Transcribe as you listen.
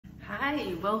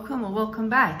Hi, welcome or welcome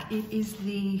back. It is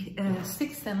the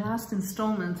sixth and last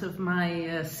installment of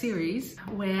my series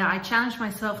where I challenge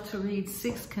myself to read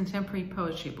 6 contemporary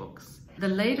poetry books. The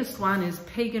latest one is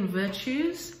Pagan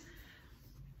Virtues,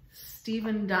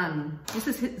 Stephen Dunn. This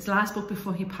is his last book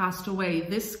before he passed away.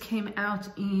 This came out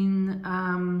in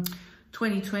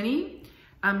 2020.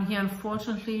 He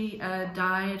unfortunately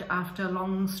died after a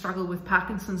long struggle with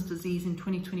Parkinson's disease in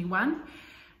 2021.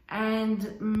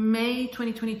 And May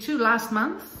 2022, last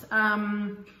month,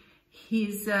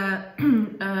 his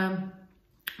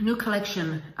new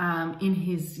collection in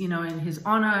his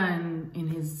honor and in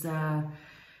his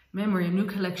memory, a new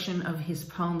collection of his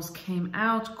poems came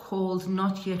out called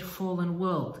Not Yet Fallen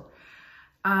World.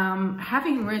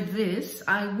 Having read this,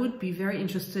 I would be very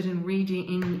interested in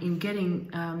reading, in getting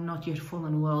Not Yet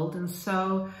Fallen World. And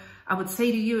so I would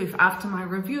say to you, if after my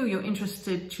review you're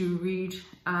interested to read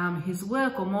his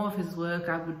work or more of his work,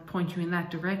 I would point you in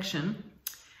that direction.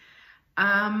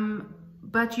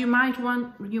 But you might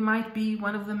be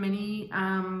one of the many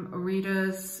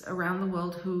readers around the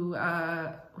world who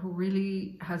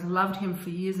really has loved him for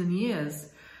years and years.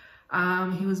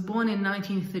 He was born in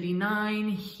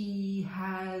 1939. He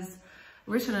has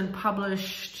written and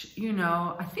published,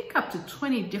 I think up to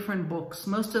 20 different books,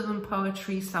 most of them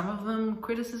poetry, some of them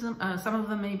criticism, some of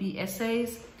them maybe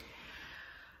essays.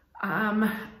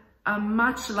 A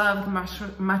much loved,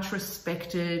 much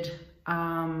respected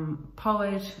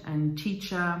poet and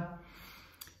teacher.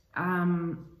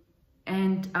 And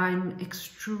I'm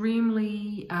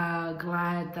extremely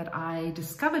glad that I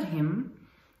discovered him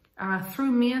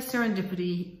through mere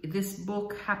serendipity. This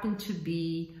book happened to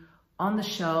be on the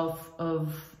shelf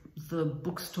of the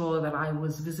bookstore that I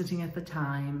was visiting at the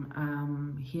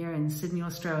time here in Sydney,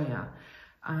 Australia,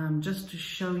 just to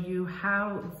show you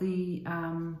how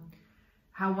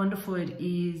wonderful it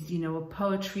is. A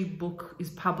poetry book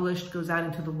is published, goes out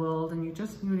into the world, and you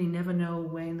just really never know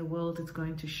where in the world it's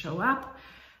going to show up.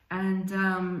 And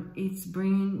it's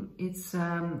been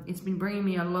bringing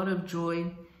me a lot of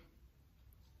joy.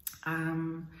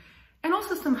 And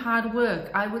also some hard work.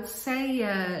 I would say,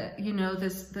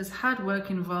 there's hard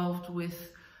work involved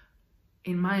with,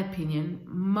 in my opinion,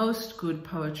 most good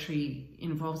poetry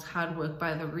involves hard work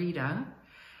by the reader.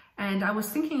 And I was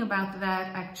thinking about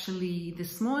that actually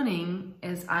this morning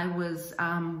as I was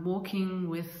walking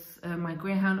with my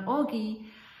greyhound Augie.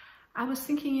 I was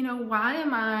thinking,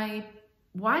 why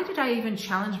did I even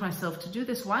challenge myself to do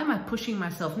this? Why am I pushing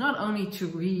myself not only to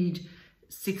read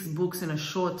 6 books in a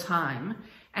short time,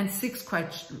 and 6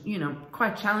 quite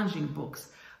challenging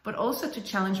books, but also to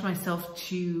challenge myself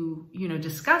to,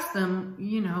 discuss them,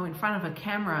 in front of a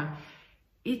camera.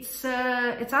 It's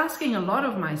asking a lot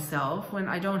of myself when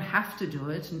I don't have to do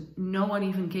it. No one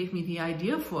even gave me the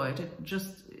idea for it. It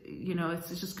just,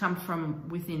 it's just come from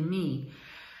within me.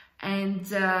 And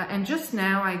just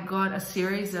now I got a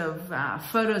series of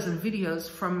photos and videos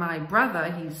from my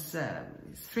brother. He's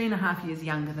 3.5 years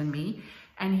younger than me.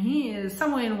 And he is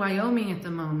somewhere in Wyoming at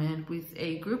the moment with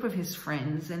a group of his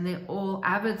friends, and they're all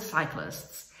avid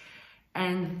cyclists.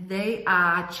 And they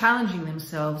are challenging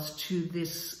themselves to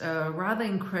this rather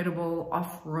incredible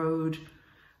off-road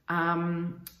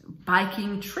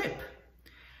biking trip.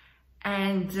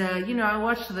 And, I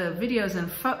watch the videos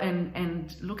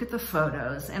and look at the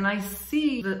photos, and I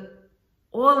see the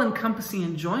all-encompassing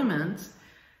enjoyment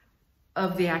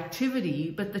of the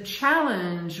activity, but the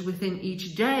challenge within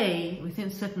each day, within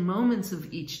certain moments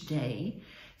of each day,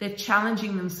 they're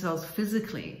challenging themselves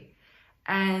physically.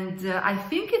 And I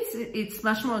think it's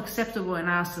much more acceptable in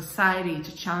our society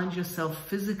to challenge yourself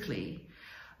physically.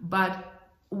 But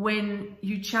when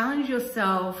you challenge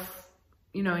yourself,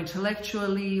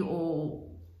 intellectually or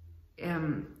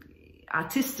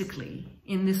artistically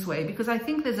in this way, because I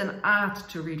think there's an art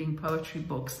to reading poetry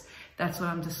books, that's what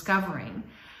I'm discovering.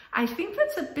 I think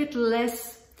that's a bit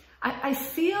less, I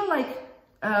feel like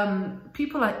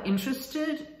people are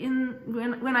interested in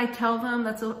when I tell them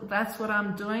that's what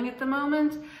I'm doing at the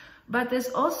moment, but there's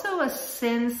also a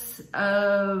sense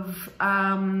of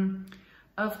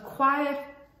quiet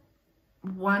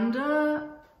wonder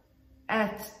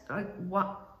at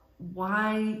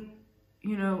why,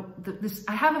 this,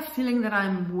 I have a feeling that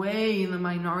I'm way in the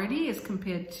minority as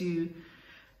compared to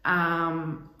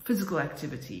physical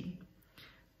activity.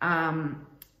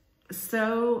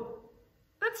 So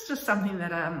that's just something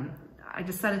that I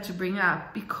decided to bring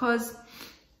up because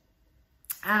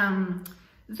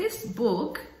this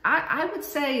book, I would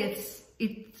say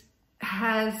it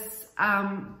has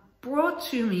brought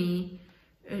to me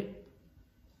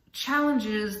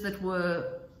challenges that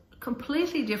were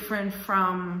completely different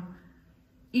from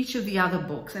each of the other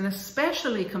books, and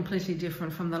especially completely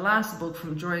different from the last book,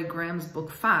 from Joy Graham's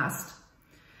book, Fast.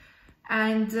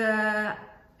 And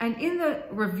in the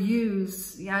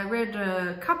reviews, I read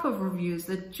a couple of reviews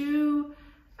that do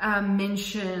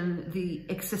mention the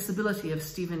accessibility of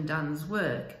Stephen Dunn's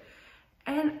work.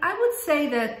 And I would say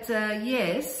that,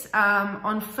 yes,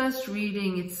 on first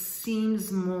reading, it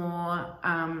seems more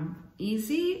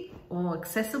easy or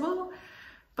accessible,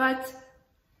 but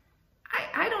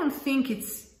I don't think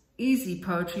it's easy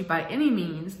poetry by any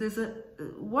means.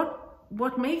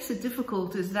 What makes it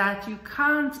difficult is that you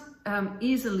can't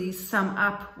easily sum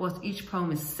up what each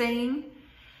poem is saying.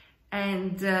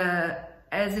 And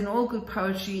as in all good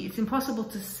poetry, it's impossible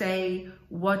to say,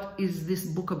 what is this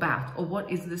book about? Or what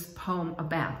is this poem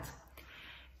about?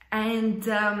 And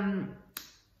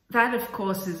that, of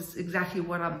course, is exactly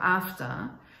what I'm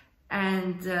after.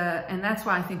 And that's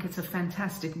why I think it's a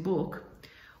fantastic book.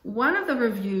 One of the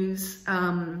reviews,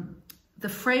 the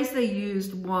phrase they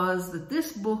used was that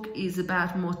this book is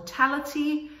about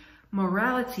mortality,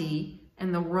 morality,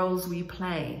 and the roles we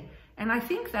play. And I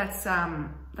think that's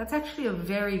actually a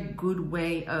very good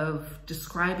way of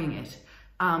describing it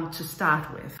to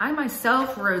start with. I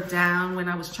myself wrote down, when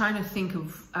I was trying to think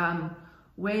of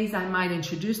ways I might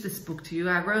introduce this book to you,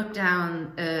 I wrote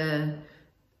down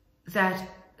that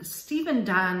Stephen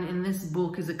Dunn in this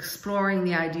book is exploring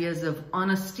the ideas of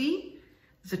honesty,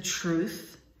 the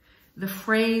truth, the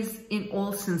phrase "in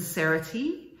all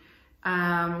sincerity,"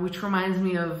 which reminds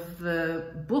me of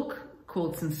the book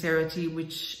called Sincerity,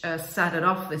 which started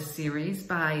off this series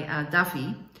by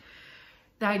Duffy.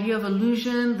 The idea of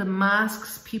illusion, the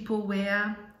masks people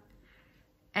wear,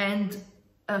 and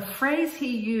a phrase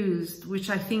he used,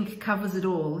 which I think covers it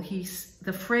all.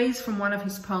 The phrase from one of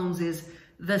his poems is,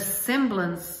 "the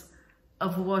semblance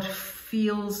of what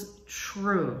feels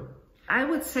true." I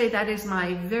would say that is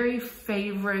my very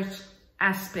favorite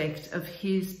aspect of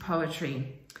his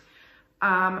poetry.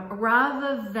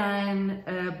 Rather than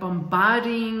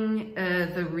bombarding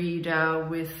the reader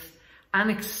with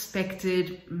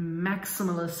unexpected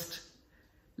maximalist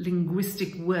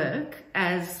linguistic work,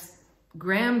 as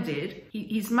Graham did,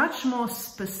 he's much more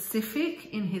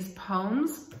specific in his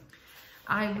poems.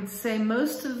 I would say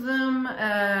most of them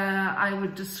I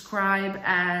would describe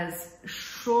as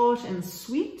short and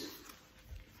sweet,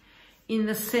 in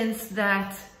the sense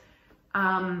that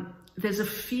there's a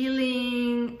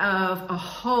feeling of a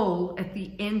whole at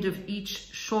the end of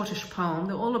each shortish poem.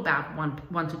 They're all about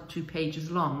one to 2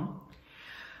 pages long.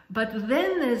 But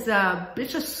then there's a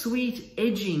bittersweet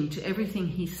edging to everything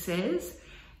he says,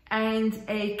 and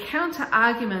a counter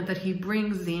argument that he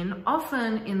brings in,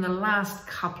 often in the last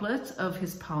couplet of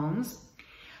his poems,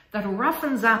 that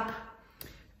roughens up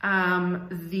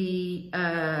the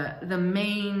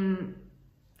main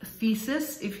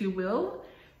thesis, if you will,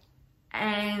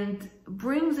 and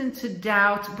brings into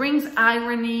doubt, brings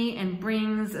irony, and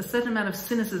brings a certain amount of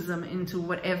cynicism into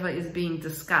whatever is being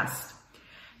discussed.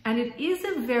 And it is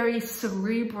a very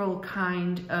cerebral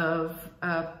kind of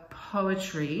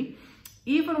poetry.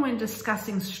 Even when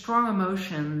discussing strong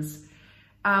emotions,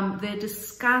 they're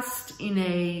discussed in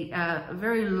a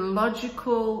very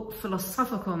logical,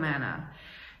 philosophical manner.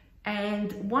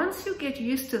 And once you get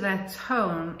used to that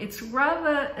tone, it's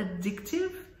rather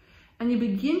addictive, and you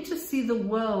begin to see the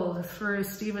world through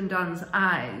Stephen Dunn's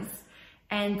eyes.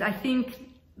 And I think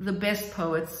the best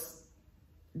poets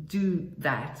do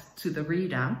that to the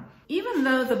reader. Even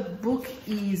though the book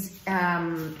is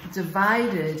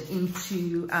divided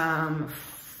into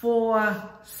 4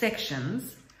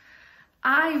 sections,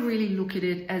 I really look at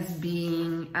it as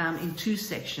being in 2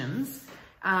 sections.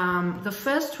 The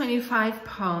first 25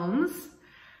 poems,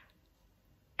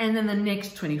 and then the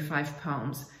next 25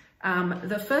 poems.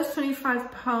 The first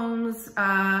 25 poems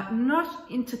are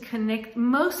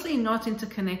mostly not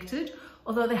interconnected,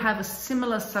 although they have a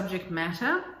similar subject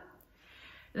matter.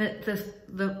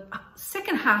 The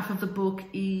second half of the book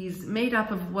is made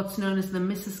up of what's known as the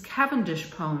Mrs. Cavendish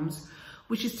poems,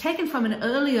 which is taken from an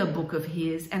earlier book of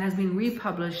his and has been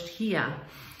republished here,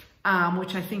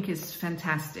 which I think is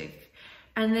fantastic.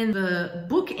 And then the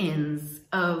bookends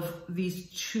of these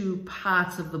 2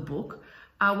 parts of the book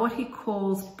are what he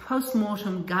calls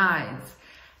postmortem guides.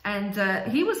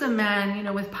 And he was a man, you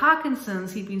know, with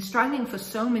Parkinson's. He'd been struggling for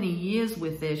so many years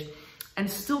with it, and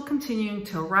still continuing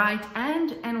to write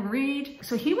and read.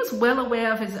 So he was well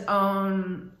aware of his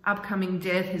own upcoming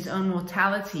death, his own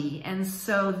mortality. And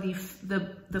so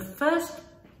the first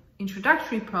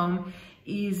introductory poem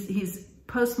is his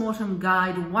Postmortem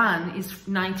Guide 1, is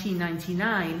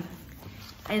 1999.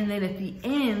 And then at the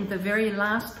end, the very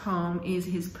last poem is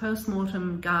his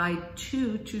postmortem guide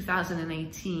to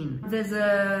 2018. There's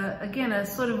again, a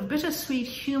sort of bittersweet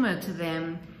humor to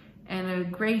them and a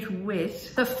great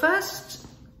wit. The first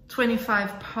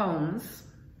 25 poems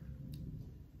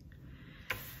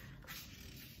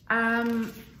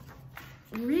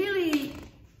really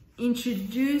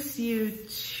introduce you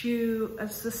to a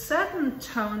certain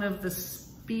tone of the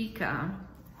speaker,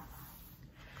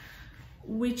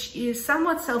 which is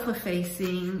somewhat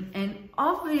self-effacing and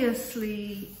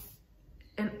obviously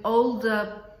an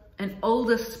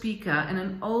older speaker and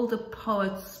an older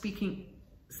poet speaking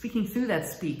through that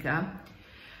speaker.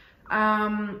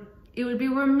 It would be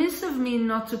remiss of me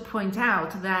not to point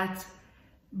out that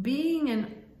being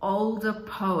an older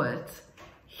poet,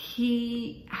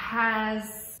 he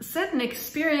has certain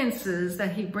experiences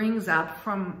that he brings up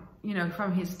from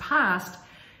his past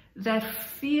that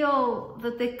feel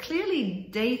that they're clearly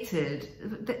dated.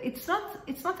 It's not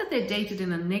that they're dated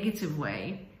in a negative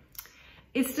way.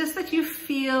 It's just that you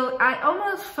feel, I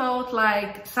almost felt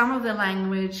like some of the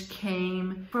language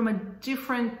came from a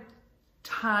different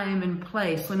time and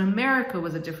place, when America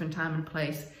was a different time and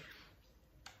place.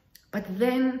 But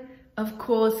then, of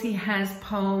course, he has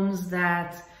poems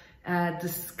that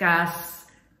discuss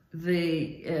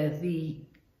the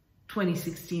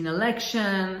 2016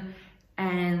 election,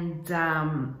 and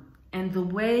the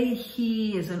way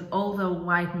he, as an older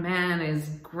white man, is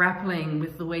grappling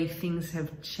with the way things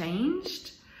have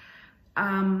changed,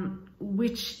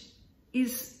 which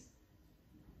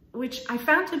I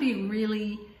found to be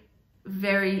really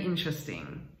very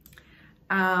interesting.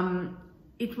 I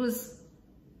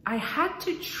had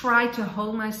to try to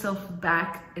hold myself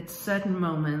back at certain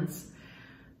moments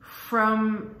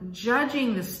from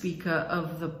judging the speaker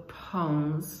of the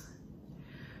poems,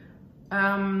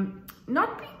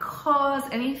 not because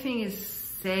anything is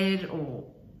said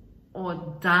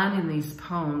or done in these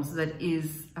poems that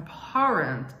is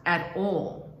abhorrent at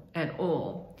all.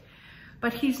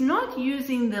 But he's not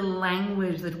using the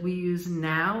language that we use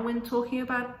now when talking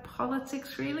about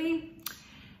politics, really.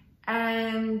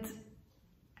 And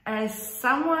as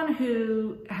someone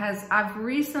who I've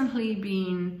recently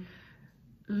been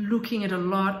looking at a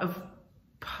lot of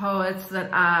poets that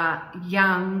are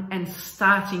young and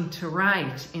starting to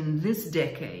write in this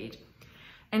decade.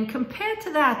 And compared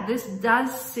to that, this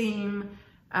does seem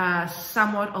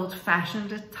somewhat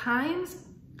old-fashioned at times,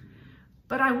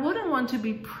 but I wouldn't want to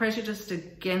be prejudiced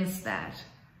against that.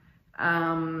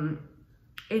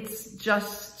 It's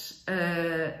just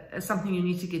something you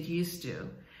need to get used to.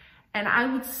 And I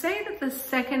would say that the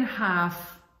second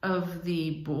half of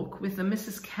the book, with the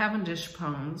Mrs. Cavendish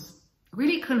poems,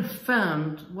 really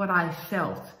confirmed what I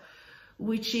felt,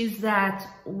 which is that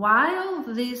while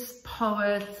this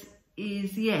poet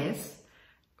is, yes,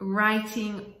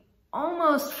 writing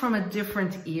almost from a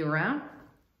different era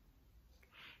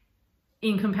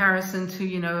in comparison to,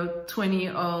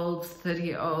 20-year-olds,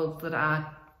 30-year-olds that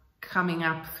are coming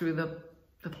up through the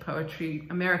poetry,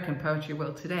 American poetry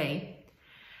world today,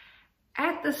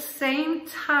 at the same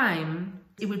time,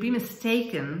 it would be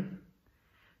mistaken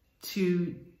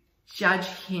to judge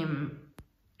him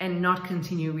and not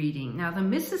continue reading. Now, the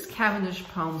Mrs. Cavendish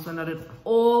poems are not at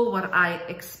all what I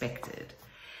expected.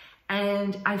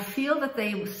 And I feel that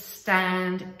they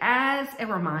stand as a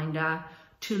reminder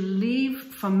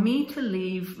for me to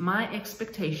leave my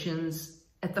expectations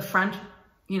at the front,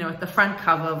 at the front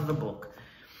cover of the book.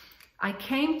 I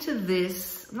came to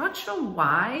this, I'm not sure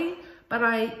why, but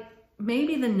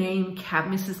maybe the name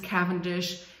Mrs.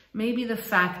 Cavendish, maybe the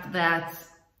fact that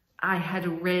I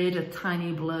had read a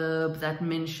tiny blurb that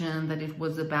mentioned that it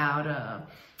was about a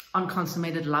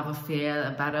unconsummated love affair,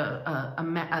 about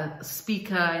a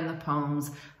speaker in the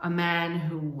poems, a man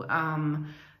who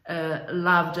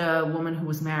loved a woman who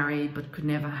was married but could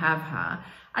never have her.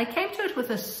 I came to it with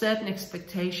a certain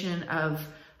expectation of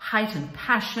heightened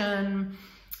passion,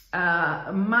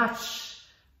 much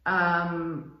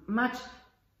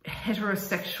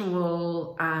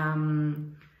heterosexual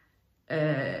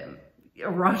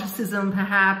eroticism,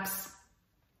 perhaps.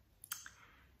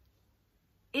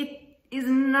 It is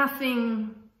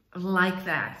nothing like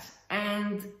that.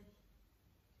 And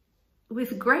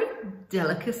with great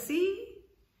delicacy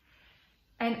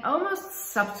and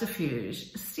almost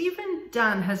subterfuge, Stephen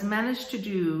Dunn has managed to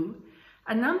do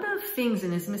a number of things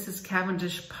in his Mrs.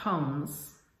 Cavendish poems.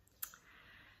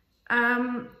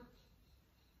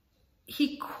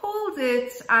 He called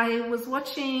it, I was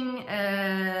watching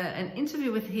an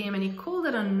interview with him, and he called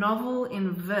it a novel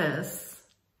in verse.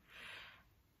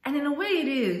 And in a way it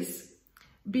is,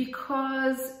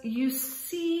 because you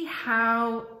see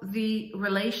how the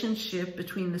relationship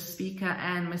between the speaker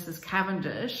and Mrs.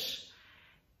 Cavendish,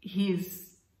 his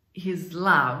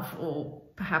love, or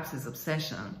perhaps his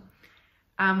obsession,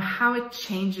 how it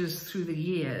changes through the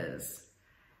years.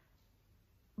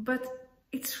 But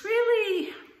it's really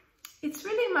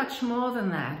much more than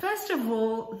that. First of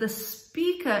all, the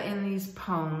speaker in these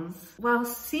poems, while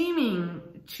seeming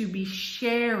to be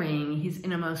sharing his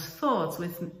innermost thoughts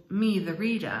with me, the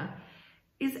reader,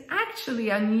 is actually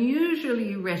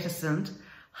unusually reticent,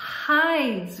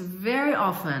 hides very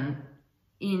often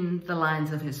in the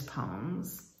lines of his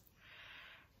poems,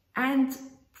 and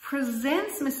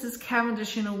presents Mrs.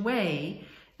 Cavendish in a way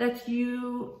that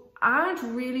you aren't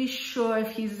really sure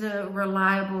if he's a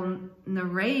reliable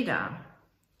narrator.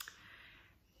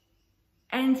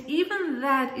 And even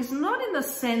that is not in the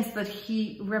sense that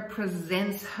he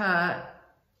represents her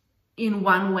in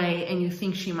one way and you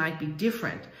think she might be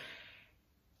different.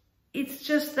 It's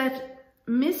just that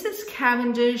Mrs.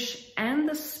 Cavendish and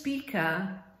the speaker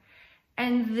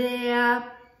and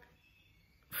their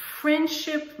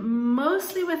friendship,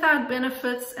 mostly without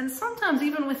benefits and sometimes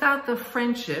even without the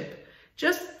friendship,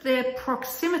 just their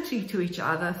proximity to each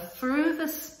other through the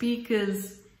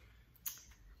speaker's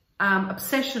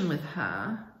obsession with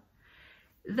her,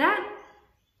 that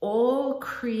all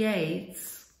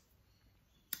creates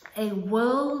a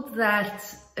world that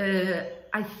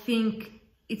I think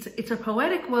it's a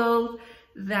poetic world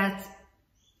that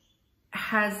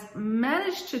has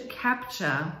managed to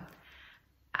capture,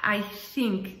 I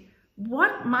think,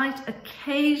 what might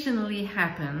occasionally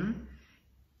happen,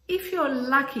 if you're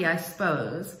lucky, I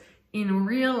suppose, in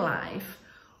real life,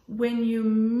 when you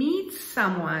meet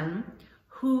someone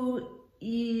who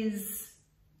is,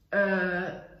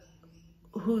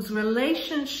 whose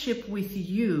relationship with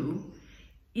you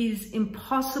is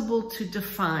impossible to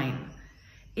define.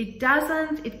 It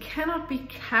cannot be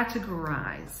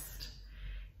categorized.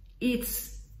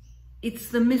 It's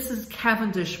the Mrs.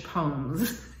 Cavendish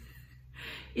poems.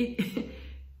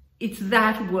 It's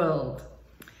that world.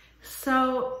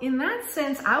 So in that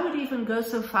sense, I would even go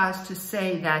so far as to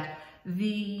say that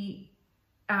the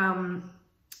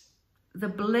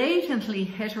blatantly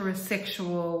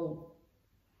heterosexual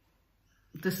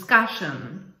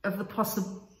discussion of the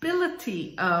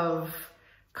possibility of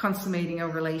consummating a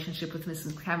relationship with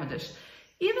Mrs. Cavendish,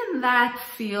 even that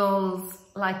feels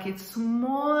like it's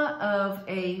more of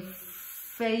a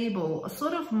fable, a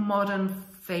sort of modern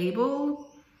fable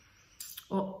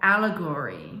or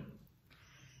allegory.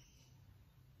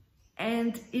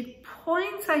 And it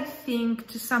points, I think,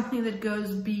 to something that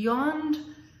goes beyond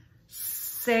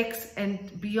sex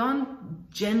and beyond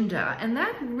gender. And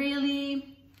that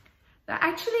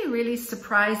actually really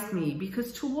surprised me,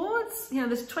 because towards,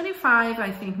 there's 25,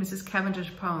 I think, Mrs.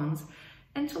 Cavendish poems,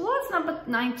 and towards number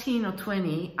 19 or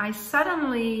 20, I stopped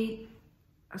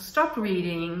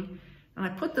reading and I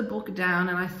put the book down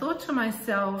and I thought to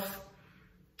myself,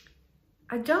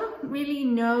 I don't really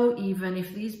know even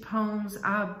if these poems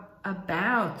are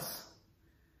about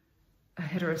a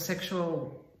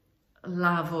heterosexual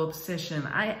love or obsession.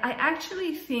 I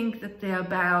actually think that they're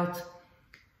about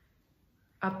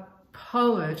a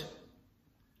poet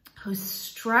who's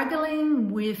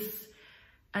struggling with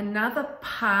another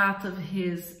part of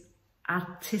his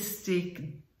artistic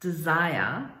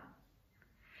desire.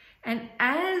 And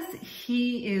as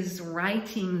he is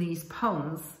writing these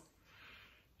poems,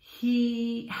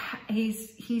 he's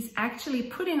actually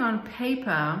putting on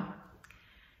paper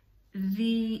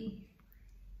the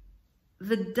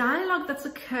dialogue that's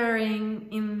occurring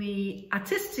in the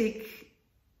artistic,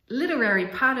 literary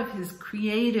part of his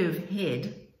creative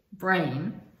head,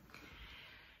 brain,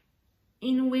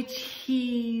 in which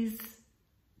he's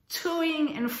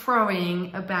toing and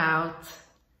froing about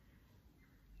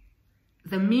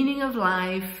the meaning of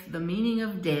life, the meaning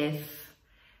of death,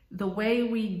 the way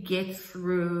we get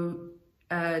through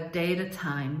day at a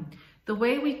time, the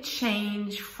way we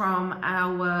change from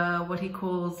our, what he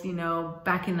calls,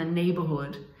 back in the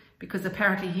neighborhood, because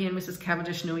apparently he and Mrs.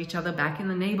 Cavendish knew each other back in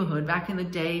the neighborhood, back in the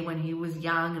day when he was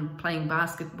young and playing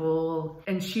basketball.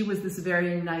 And she was this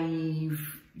very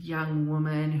naive young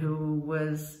woman who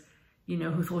was,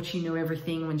 who thought she knew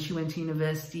everything when she went to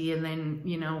university, and then,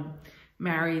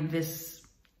 married this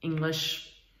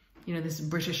English, this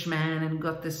British man and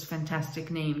got this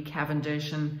fantastic name,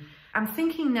 Cavendish. And I'm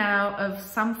thinking now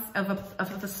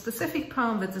of a specific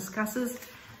poem that discusses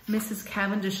Mrs.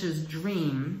 Cavendish's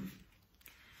dream.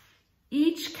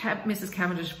 Each Mrs.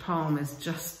 Cavendish poem is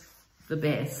just the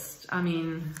best. I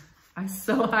mean, I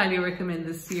so highly recommend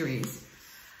this series.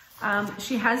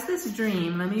 She has this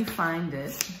dream, let me find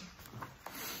it.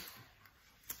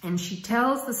 And she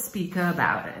tells the speaker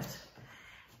about it.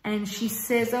 And she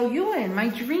says, oh, you were in my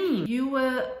dream. You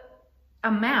were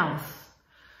a mouth,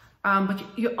 but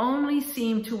you only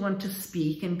seem to want to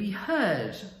speak and be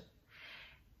heard.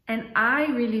 And I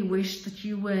really wish that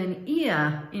you were an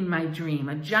ear in my dream,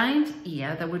 a giant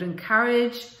ear that would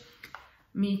encourage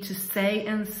me to say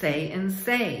and say and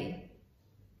say.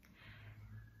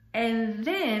 And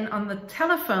then on the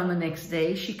telephone the next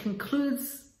day, she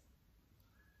concludes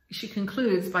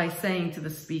by saying to the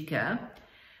speaker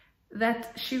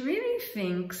that she really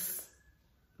thinks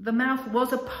the mouth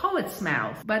was a poet's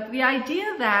mouth. But the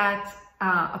idea that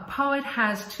a poet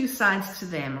has two sides to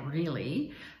them,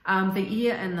 really, the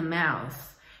ear and the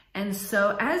mouth. And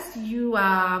so as you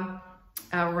are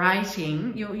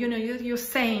writing, you're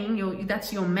saying,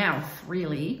 that's your mouth,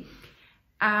 really.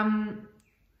 But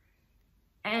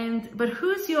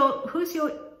who's your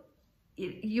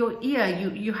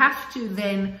ear? You have to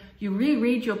then, you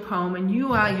reread your poem and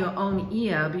you are your own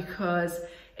ear, because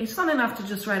it's not enough to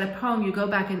just write a poem. You go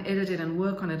back and edit it and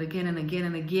work on it again and again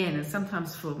and again, and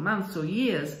sometimes for months or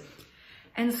years.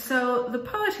 And so the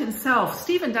poet himself,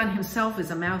 Stephen Dunn himself, is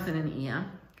a mouth and an ear.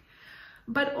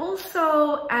 But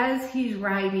also, as he's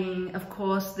writing, of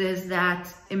course, there's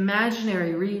that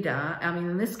imaginary reader. I mean,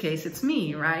 in this case, it's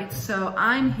me, right? So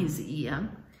I'm his ear.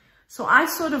 So I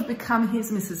sort of become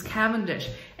his Mrs. Cavendish,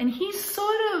 and he's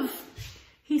sort of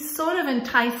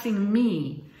enticing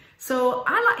me. So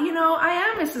I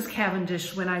am Mrs.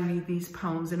 Cavendish when I read these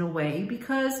poems, in a way,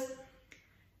 because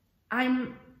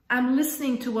I'm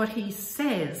listening to what he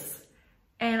says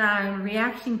and I'm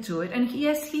reacting to it. And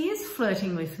yes, he is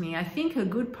flirting with me. I think a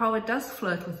good poet does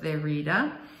flirt with their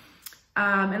reader.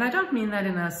 And I don't mean that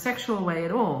in a sexual way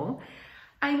at all.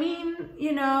 I mean,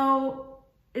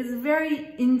 it's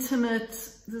very intimate.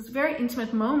 There's very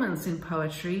intimate moments in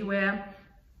poetry where,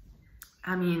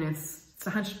 I mean, it's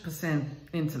 100%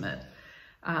 intimate.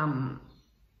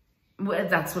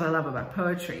 That's what I love about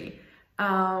poetry.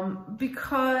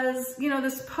 Because,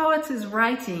 this poet is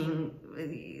writing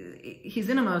his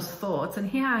innermost thoughts, and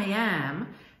here I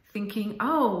am thinking,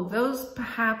 oh, those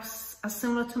perhaps are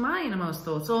similar to my innermost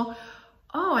thoughts, or,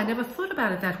 oh, I never thought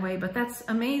about it that way, but that's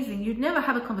amazing. You'd never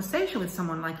have a conversation with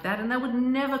someone like that, and that would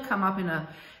never come up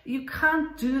you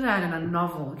can't do that in a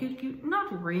novel.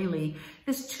 Not really.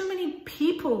 There's too many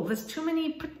people, there's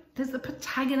the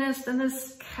protagonist, and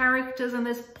there's characters, and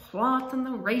there's plot and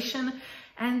narration,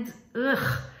 and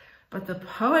but the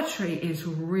poetry is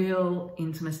real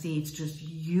intimacy. It's just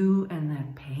you and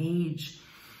that page.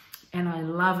 And I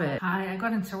love it. I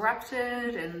got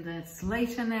interrupted, and it's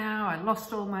later now. I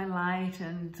lost all my light,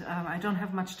 and I don't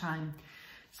have much time.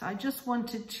 So I just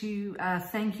wanted to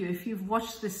thank you. If you've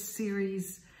watched this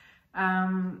series,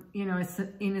 it's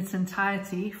in its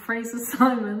entirety. Fraser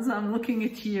Simons, I'm looking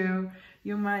at you.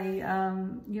 You're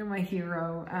my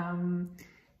hero.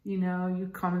 You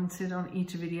commented on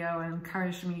each video and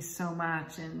encouraged me so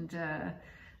much, and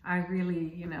I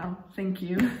really, thank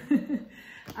you.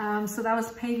 So that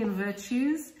was Pagan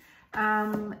Virtues.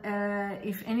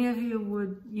 If any of you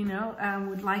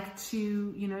would like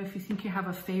to, if you think you have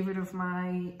a favorite of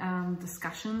my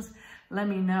discussions, let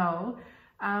me know.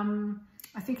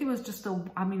 I think it was just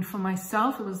for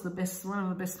myself, it was one of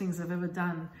the best things I've ever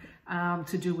done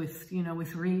to do with,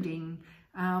 with reading.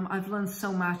 I've learned so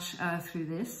much through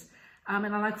this,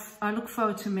 and I look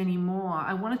forward to many more.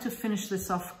 I wanted to finish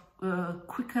this off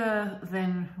quicker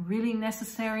than really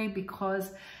necessary,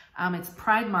 because it's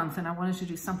Pride Month and I wanted to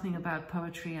do something about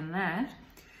poetry and that.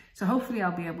 So hopefully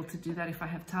I'll be able to do that if I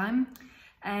have time.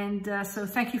 And so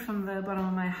thank you from the bottom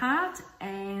of my heart.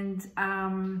 And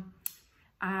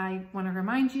I want to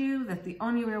remind you that the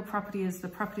only real property is the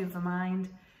property of the mind.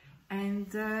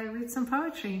 And read some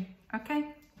poetry.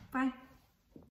 Okay, bye.